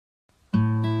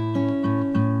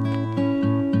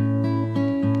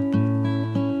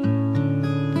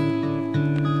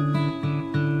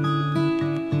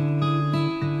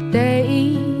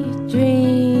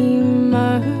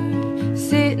Daydreamer,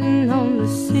 sitting on the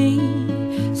sea,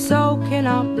 soaking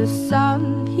up the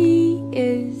sun. He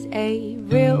is a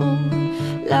real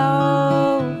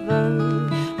lover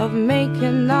of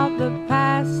making up the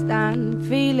past and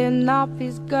feeling up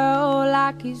his girl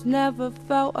like he's never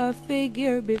felt a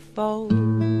figure before.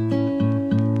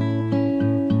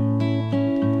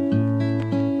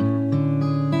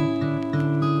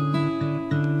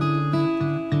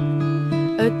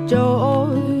 A jaw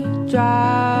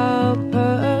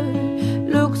dropper,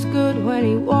 looks good when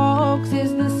he walks,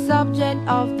 is the subject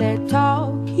of their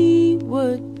talk. He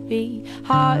would be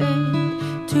hard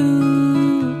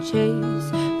to chase,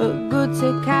 but good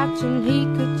to catch, and he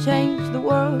could change the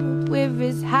world with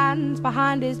his hands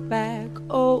behind his back.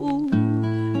 Oh,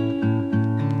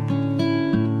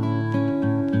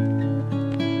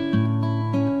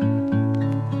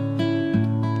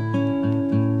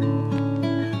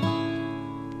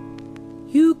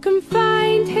 you can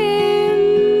find him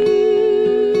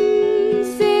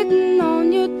sitting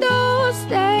on your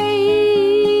doorstep,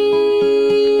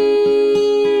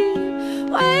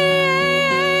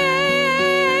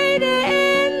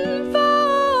 waiting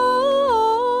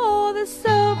for the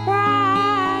surprise.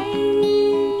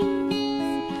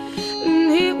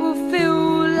 And he will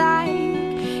feel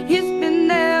like he's been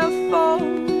there for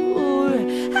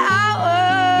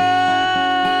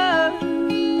hours,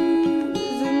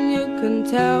 and you can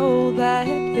tell that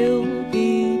he'll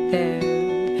be there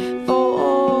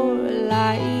for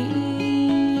life.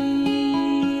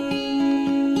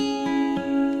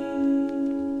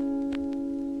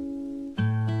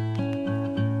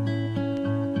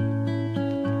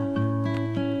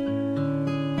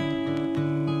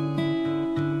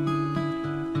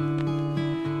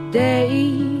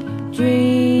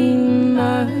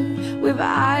 Daydreamer, with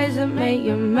eyes that make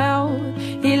you melt.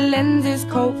 He lends his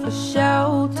coat for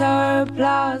shelter,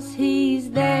 plus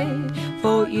he's there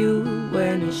for you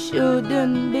when it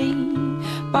shouldn't be.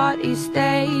 But he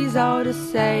stays all the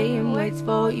same, waits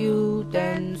for you,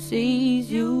 then sees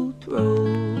you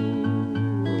through.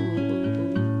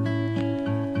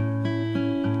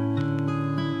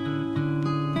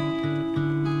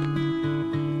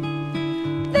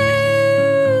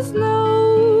 There's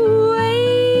no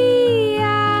way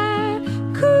I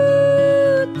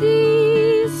could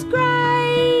describe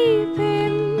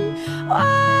him.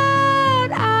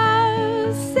 What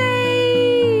I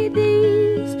said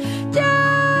is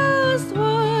just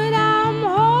what I'm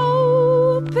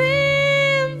hoping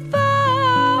for.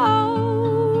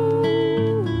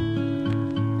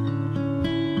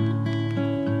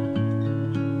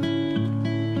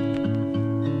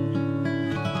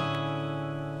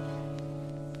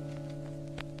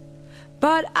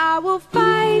 But I will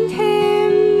find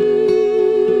him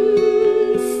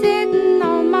sitting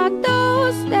on my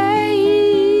doorstep,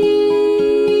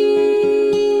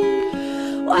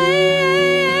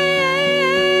 waiting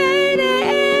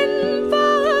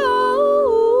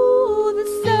for the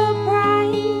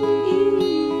surprise.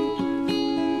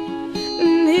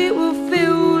 And he will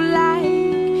feel like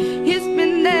he's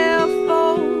been there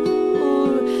for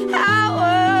hours,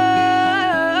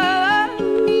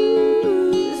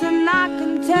 and I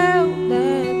can tell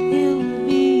that he'll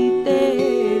be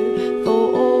there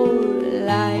for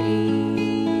life.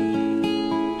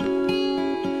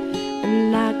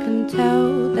 And I can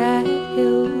tell that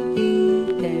he'll